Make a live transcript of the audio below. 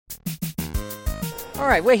All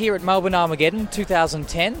right, we're here at Melbourne Armageddon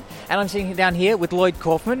 2010, and I'm sitting down here with Lloyd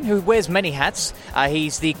Kaufman, who wears many hats.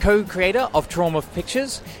 He's the co-creator of Troma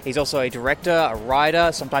Pictures. He's also a director, a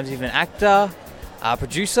writer, sometimes even an actor, a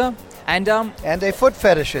producer, and a foot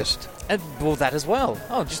fetishist. Well, that as well.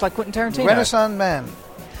 Oh, just like Quentin Tarantino. Renaissance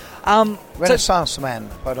man. Renaissance man,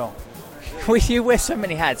 pardon. You wear so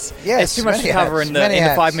many hats. Yes, there's too much to cover in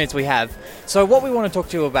the 5 minutes we have. So what we want to talk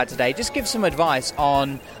to you about today, just give some advice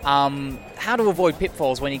on how to avoid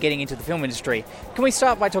pitfalls when you're getting into the film industry. Can we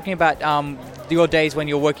start by talking about your days when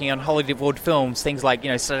you're working on Hollywood films, things like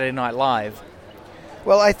Saturday Night Live?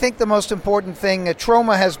 Well, I think the most important thing,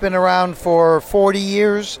 Troma has been around for 40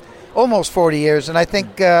 years, almost 40 years, and I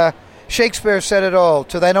think Shakespeare said it all,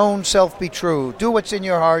 to thine own self be true. Do what's in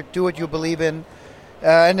your heart, do what you believe in.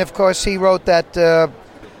 And, of course, he wrote that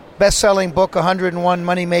best-selling book, 101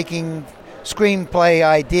 Money-Making Screenplay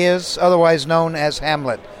Ideas, otherwise known as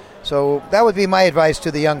Hamlet. So that would be my advice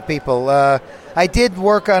to the young people. I did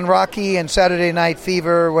work on Rocky and Saturday Night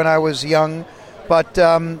Fever when I was young, but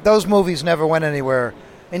those movies never went anywhere.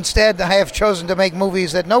 Instead, I have chosen to make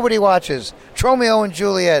movies that nobody watches. Romeo and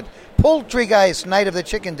Juliet, Poultrygeist, Night of the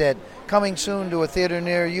Chicken Dead, coming soon to a theater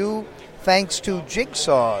near you. Thanks to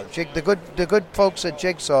Jigsaw, the good folks at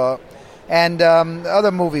Jigsaw, and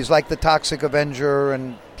other movies like The Toxic Avenger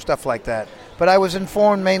and stuff like that. But I was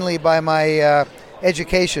informed mainly by my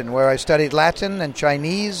education, where I studied Latin and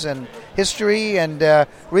Chinese and history, and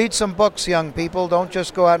read some books, young people. Don't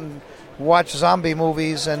just go out and watch zombie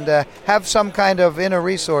movies, and have some kind of inner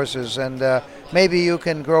resources, and maybe you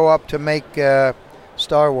can grow up to make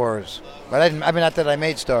Star Wars. But not that I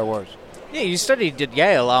made Star Wars. Yeah, you studied at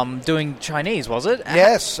Yale doing Chinese, was it?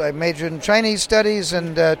 Yes, I majored in Chinese studies,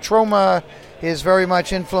 and Troma is very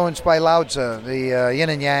much influenced by Lao Tzu, the yin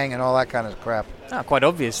and yang and all that kind of crap. Oh, quite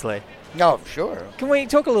obviously. Oh, sure. Can we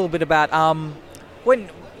talk a little bit about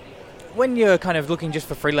when you're kind of looking just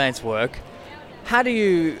for freelance work, how do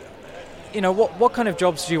you, what kind of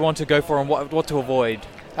jobs do you want to go for and what to avoid?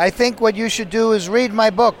 I think what you should do is read my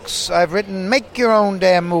books. I've written Make Your Own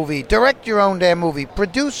Damn Movie, Direct Your Own Damn Movie,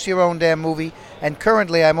 Produce Your Own Damn Movie, and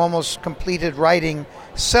currently I'm almost completed writing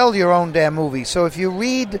Sell Your Own Damn Movie. So if you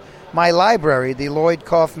read my library, the Lloyd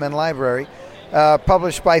Kaufman Library,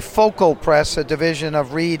 published by Focal Press, a division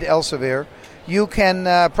of Reed Elsevier, you can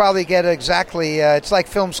probably get exactly, it's like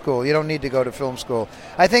film school. You don't need to go to film school.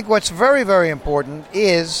 I think what's very, very important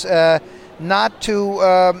is not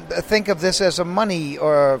to think of this as a money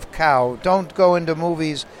or cow. Don't go into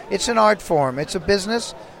movies. It's an art form. It's a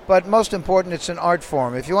business, but most important, it's an art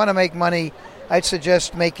form. If you want to make money, I'd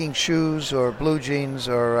suggest making shoes or blue jeans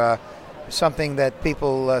or something that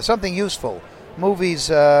people, something useful. Movies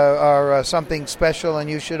are something special, and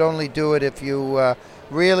you should only do it if you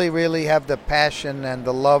really, really have the passion and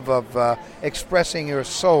the love of expressing your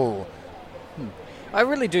soul. I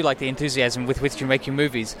really do like the enthusiasm with which you make your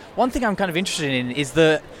movies. One thing I'm kind of interested in is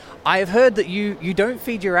that I have heard that you don't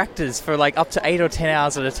feed your actors for like up to 8 or 10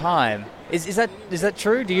 hours at a time. Is that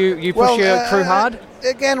true? Do you push your crew hard?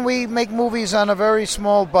 Again, we make movies on a very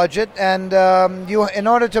small budget, and in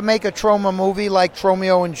order to make a Troma movie like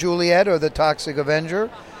Romeo and Juliet or The Toxic Avenger,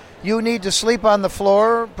 you need to sleep on the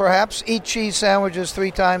floor, perhaps eat cheese sandwiches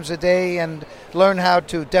 3 times a day, and learn how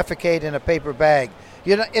to defecate in a paper bag.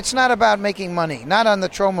 It's not about making money, not on the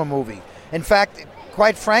Troma movie. In fact,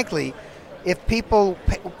 quite frankly,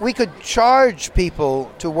 we could charge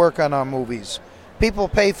people to work on our movies. People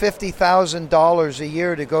pay $50,000 a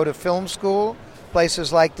year to go to film school,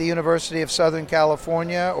 places like the University of Southern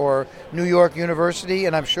California or New York University,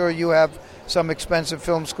 and I'm sure you have some expensive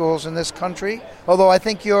film schools in this country. Although I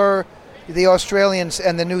think the Australians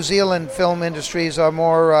and the New Zealand film industries are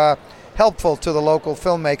more helpful to the local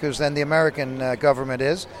filmmakers than the American government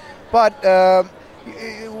is. But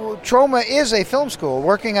Troma is a film school.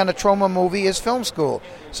 Working on a Troma movie is film school.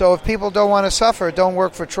 So if people don't want to suffer, don't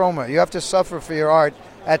work for Troma. You have to suffer for your art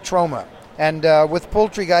at Troma. And with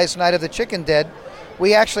Poultrygeist, Night of the Chicken Dead,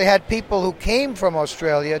 we actually had people who came from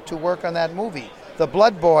Australia to work on that movie. The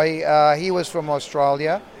Blood Boy, he was from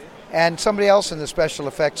Australia. And somebody else in the special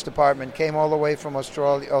effects department came all the way from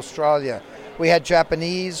Australia. We had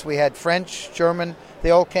Japanese, we had French, German.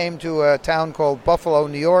 They all came to a town called Buffalo,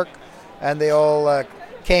 New York, and they all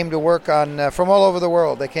came to work on, from all over the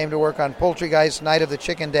world. They came to work on Poultrygeist, Night of the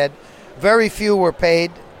Chicken Dead. Very few were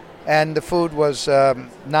paid, and the food was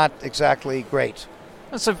not exactly great.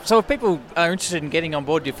 So if people are interested in getting on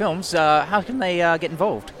board your films, how can they get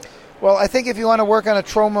involved? Well, I think if you want to work on a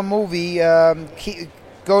Troma movie,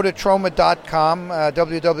 go to Troma.com,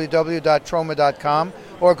 www.troma.com,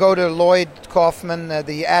 or go to Lloyd Kaufman,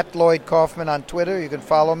 the @Lloyd Kaufman on Twitter. You can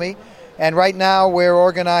follow me. And right now we're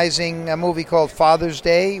organizing a movie called Father's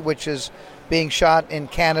Day, which is being shot in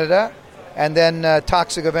Canada. And then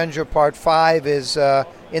Toxic Avenger Part 5 is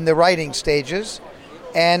in the writing stages.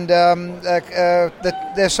 And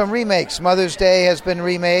there's some remakes. Mother's Day has been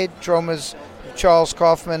remade, Troma's Charles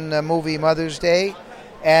Kaufman movie Mother's Day.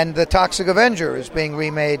 And The Toxic Avenger is being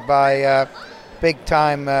remade by a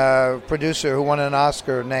big-time producer who won an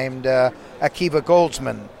Oscar named Akiva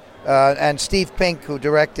Goldsman. And Steve Pink, who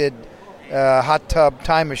directed Hot Tub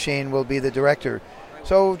Time Machine, will be the director.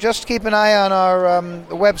 So just keep an eye on our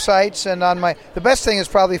websites and on my... The best thing is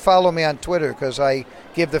probably follow me on Twitter, because I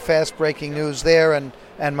give the fast-breaking news there, and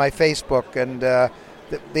my Facebook. And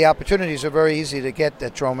the opportunities are very easy to get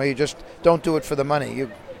at Troma. You just don't do it for the money.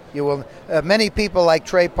 You will. Many people like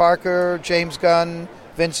Trey Parker, James Gunn,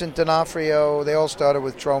 Vincent D'Onofrio, they all started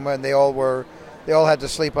with Troma, and they all had to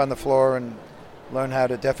sleep on the floor and learn how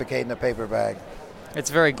to defecate in a paper bag. It's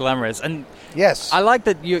very glamorous, and yes, I like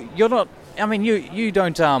that you're not. I mean, you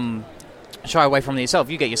don't shy away from it yourself.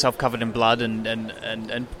 You get yourself covered in blood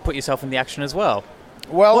and put yourself in the action as well.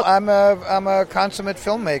 Well, I'm a consummate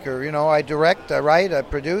filmmaker. You know, I direct, I write, I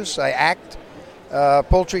produce, I act.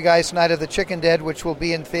 Poultrygeist: Night of the Chicken Dead, which will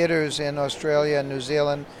be in theaters in Australia and New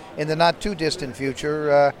Zealand in the not too distant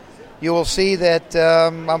future. You will see that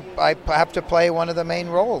I have to play one of the main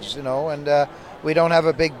roles. You know, and we don't have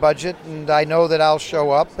a big budget, and I know that I'll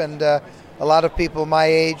show up, and a lot of people my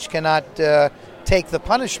age cannot take the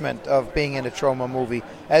punishment of being in a Troma movie.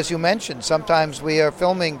 As you mentioned, sometimes we are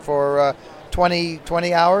filming for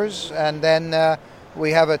 20 hours, and then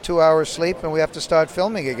we have a 2-hour sleep, and we have to start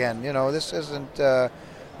filming again. You know, this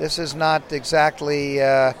is not exactly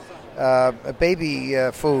baby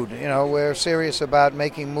food. You know, we're serious about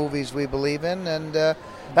making movies we believe in, and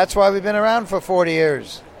that's why we've been around for 40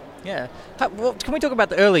 years. Yeah. Well, can we talk about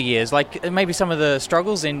the early years, like maybe some of the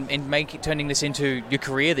struggles in turning this into your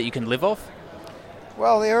career that you can live off?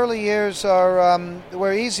 Well, the early years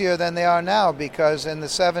were easier than they are now, because in the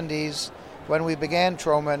 70s, when we began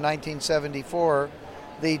Troma in 1974,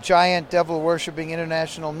 the giant devil-worshipping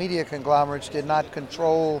international media conglomerates did not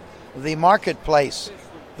control the marketplace.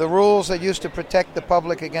 The rules that used to protect the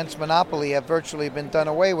public against monopoly have virtually been done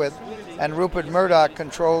away with, and Rupert Murdoch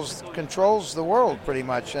controls the world pretty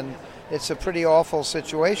much, and it's a pretty awful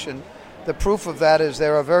situation. The proof of that is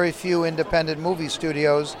there are very few independent movie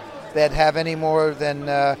studios that have any more than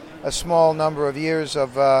a small number of years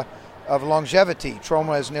of longevity.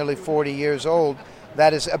 Troma is nearly 40 years old.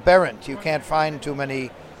 That is aberrant. You can't find too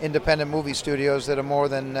many independent movie studios that are more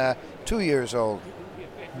than 2 years old.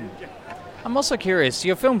 I'm also curious.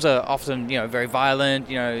 Your films are often, very violent.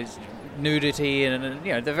 Nudity, and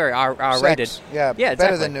they're very R-rated. Sex, yeah, exactly.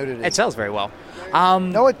 Better than nudity. It sells very well.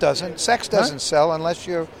 No, it doesn't. Sex doesn't sell unless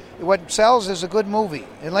you're... What sells is a good movie.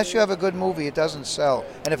 Unless you have a good movie, it doesn't sell.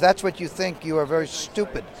 And if that's what you think, you are very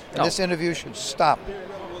stupid. And this interview should stop.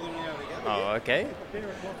 Oh, okay.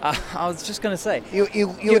 I was just going to say...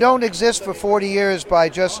 You don't exist for 40 years by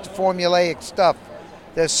just formulaic stuff.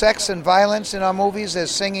 There's sex and violence in our movies.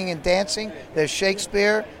 There's singing and dancing. There's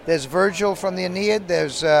Shakespeare. There's Virgil from the Aeneid.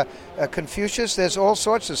 There's Confucius. There's all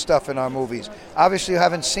sorts of stuff in our movies. Obviously, you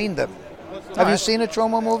haven't seen them. Have you seen a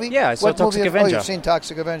Troma movie? Yeah, I saw Toxic Avenger. Oh, you've seen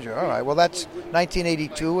Toxic Avenger. All right. Well, that's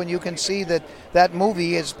 1982, and you can see that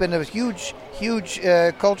movie has been a huge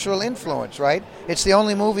cultural influence, right? It's the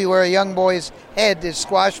only movie where a young boy's head is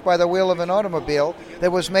squashed by the wheel of an automobile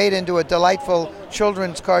that was made into a delightful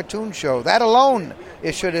children's cartoon show. That alone,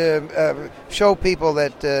 it should show people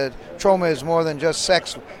that Troma is more than just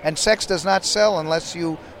sex. And sex does not sell unless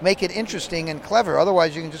you make it interesting and clever.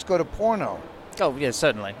 Otherwise, you can just go to porno. Oh, yes,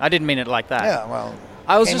 certainly. I didn't mean it like that. Yeah, well,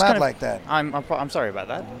 I was came just out like that. I'm sorry about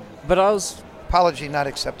that. But I was... Apology not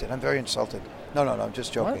accepted. I'm very insulted. No, I'm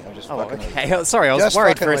just joking. What? I'm just fucking okay. With you. Sorry, I was just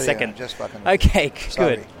worried for a second. Just fucking okay,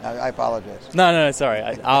 sorry. Good. I apologize. No, sorry.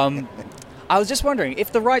 I was just wondering,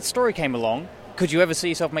 if the right story came along, could you ever see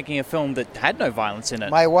yourself making a film that had no violence in it?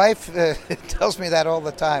 My wife tells me that all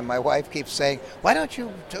the time. My wife keeps saying, why don't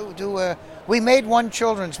you do a... We made one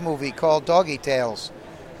children's movie called Doggy Tales,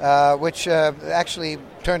 which actually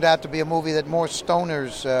turned out to be a movie that more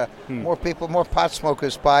stoners, more people, more pot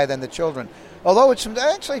smokers buy than the children. Although it's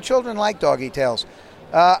actually children like Doggy Tales.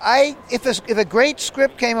 If a great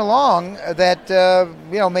script came along that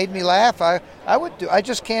made me laugh, I would do. I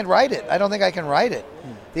just can't write it. I don't think I can write it.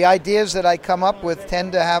 The ideas that I come up with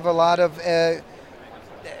tend to have a lot of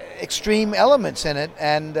extreme elements in it,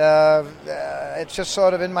 and it's just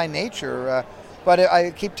sort of in my nature. But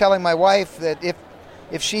I keep telling my wife that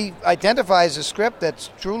if she identifies a script that's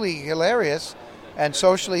truly hilarious and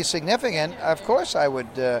socially significant, of course I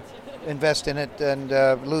would invest in it and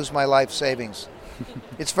lose my life savings.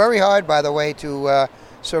 It's very hard, by the way, to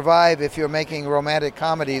survive if you're making romantic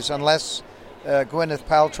comedies unless Gwyneth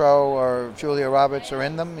Paltrow or Julia Roberts are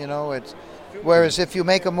in them. Whereas if you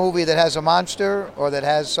make a movie that has a monster or that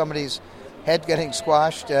has somebody's head getting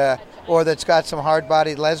squashed or that's got some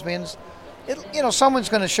hard-bodied lesbians, someone's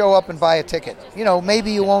going to show up and buy a ticket.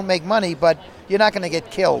 Maybe you won't make money, but you're not going to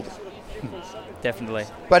get killed. Definitely.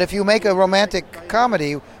 But if you make a romantic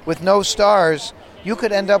comedy with no stars, you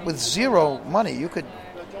could end up with zero money. You could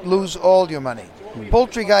lose all your money.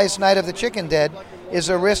 Poultrygeist Night of the Chicken Dead is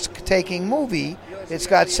a risk-taking movie. It's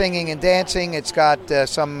got singing and dancing. It's got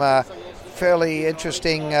some fairly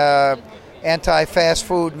interesting anti-fast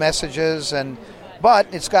food messages, but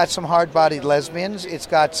it's got some hard-bodied lesbians. It's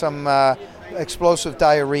got some explosive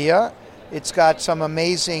diarrhea. It's got some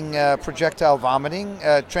amazing projectile vomiting,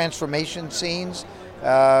 transformation scenes,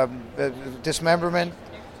 dismemberment,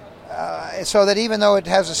 so that even though it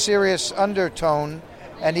has a serious undertone,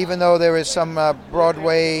 and even though there is some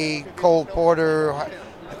Broadway, Cole Porter,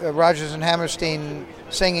 Rodgers and Hammerstein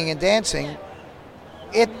singing and dancing,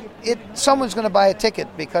 someone's going to buy a ticket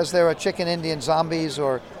because there are chicken Indian zombies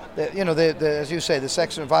or, as you say, the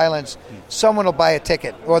sex and violence. Someone will buy a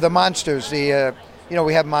ticket. Or the monsters, we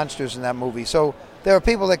have monsters in that movie. So there are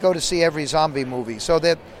people that go to see every zombie movie. So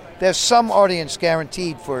there's some audience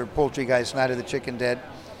guaranteed for Poultrygeist Night of the Chicken Dead.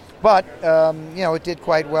 But, it did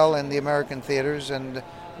quite well in the American theaters, and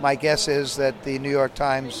my guess is that the New York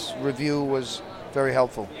Times review was very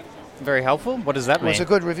helpful. Very helpful? What does that mean? It was a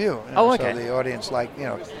good review. Okay. So the audience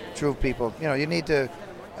true people. You need to...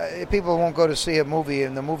 people won't go to see a movie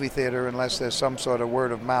in the movie theater unless there's some sort of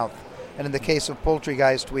word of mouth. And in the case of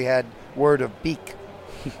Poultrygeist, we had word of beak.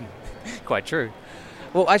 Quite true.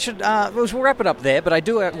 Well, we'll wrap it up there, but I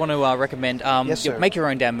do want to recommend Yes, sir. Make Your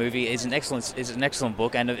Own Damn Movie is an excellent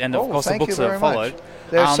book, and of course the books that are followed.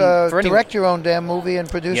 There's Direct Your Own Damn Movie and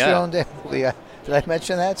Produce Your Own Damn Movie. Did I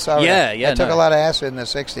mention that? Sorry. Yeah. I took a lot of acid in the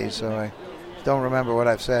 60s, so I don't remember what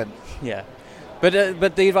I've said. Yeah. But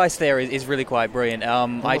the advice there is really quite brilliant.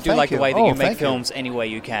 I do like the way that you make films any way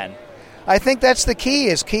you can. I think that's the key.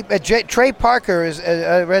 Is keep. Trey Parker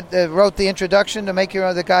wrote the introduction to Make Your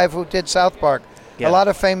Own. The guy who did South Park. Yeah. A lot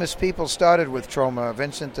of famous people started with Troma.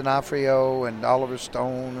 Vincent D'Onofrio and Oliver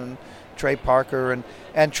Stone and Trey Parker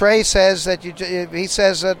and Trey says that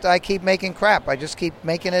I keep making crap. I just keep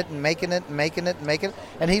making it and making it and making it and making it.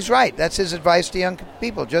 And he's right. That's his advice to young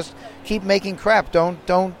people. Just keep making crap. Don't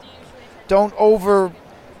over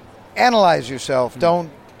analyze yourself.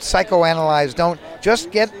 Don't psychoanalyze. Don't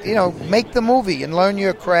just make the movie and learn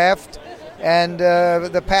your craft, and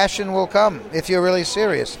the passion will come if you're really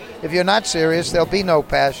serious. If you're not serious, there'll be no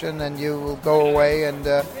passion, and you will go away and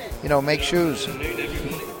make shoes.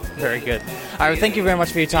 Very good. All right, thank you very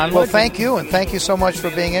much for your time. Well, thank you, and thank you so much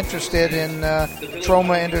for being interested in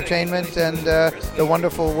Troma Entertainment and the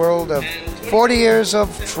wonderful world of 40 years of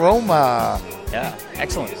Troma. Yeah,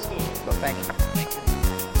 excellent. Well, thank you.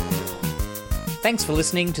 Thanks for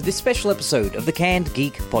listening to this special episode of the Canned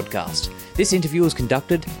Geek podcast. This interview was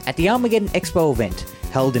conducted at the Armageddon Expo event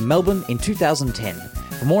held in Melbourne in 2010.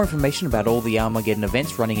 For more information about all the Armageddon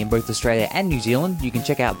events running in both Australia and New Zealand, you can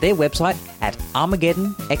check out their website at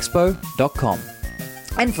armageddonexpo.com.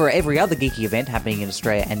 And for every other geeky event happening in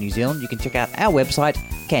Australia and New Zealand, you can check out our website,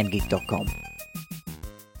 cannedgeek.com.